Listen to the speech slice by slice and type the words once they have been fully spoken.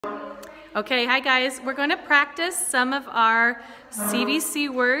Okay, hi guys. We're going to practice some of our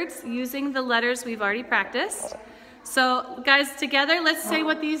CVC words using the letters we've already practiced. So guys, together, let's say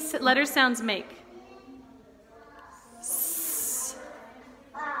what these letter sounds make. S,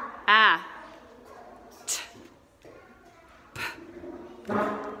 A, T, P,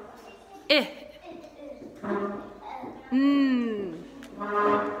 I, N,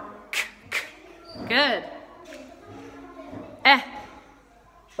 K, K. Good. Eh.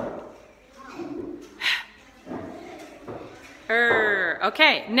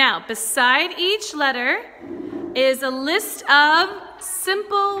 Okay, now beside each letter is a list of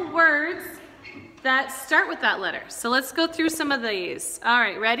simple words that start with that letter. So let's go through some of these. All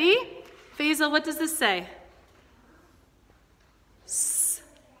right, ready? Faisal, what does this say? S,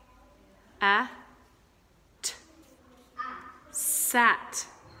 A, T, sat.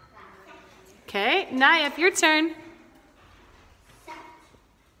 Okay, Naif, your turn.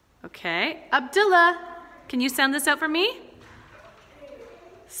 Okay, Abdullah, can you sound this out for me?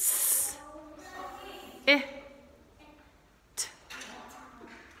 S, I, T,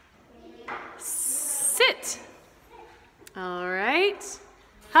 sit. All right.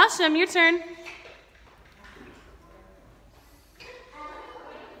 Hashim, your turn.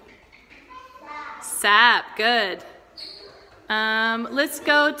 Sap, good. Let's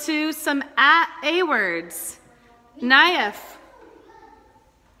go to some A words. Naif.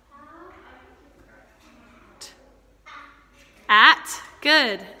 At,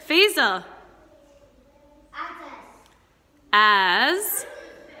 good. Faisal. As.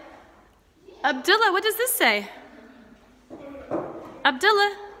 Abdullah, what does this say?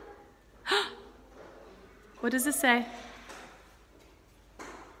 Abdullah. What does this say?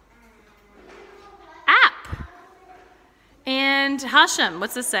 App. And Hashim,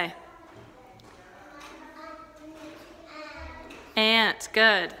 what's this say? Ant,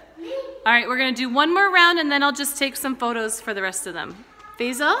 good. All right, we're going to do one more round and then I'll just take some photos for the rest of them.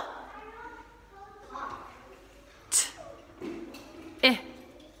 Faisal? T, I,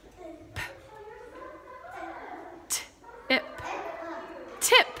 P, T, ip,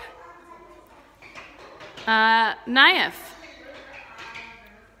 tip. Naif?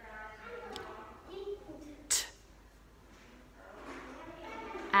 T,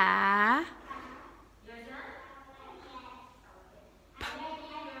 A,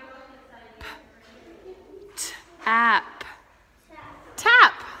 app.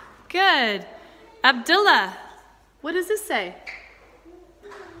 Tap. Good. Abdullah, what does this say?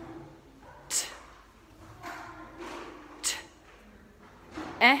 T, T,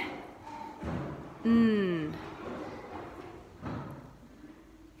 eh, n.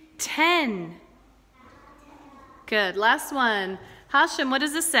 10. Good. Last one. Hashim, what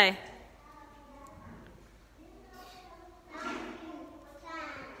does this say?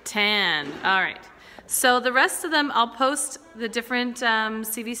 10. All right. So the rest of them, I'll post the different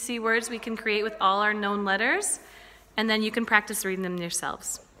CVC words we can create with all our known letters, and then you can practice reading them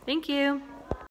yourselves. Thank you.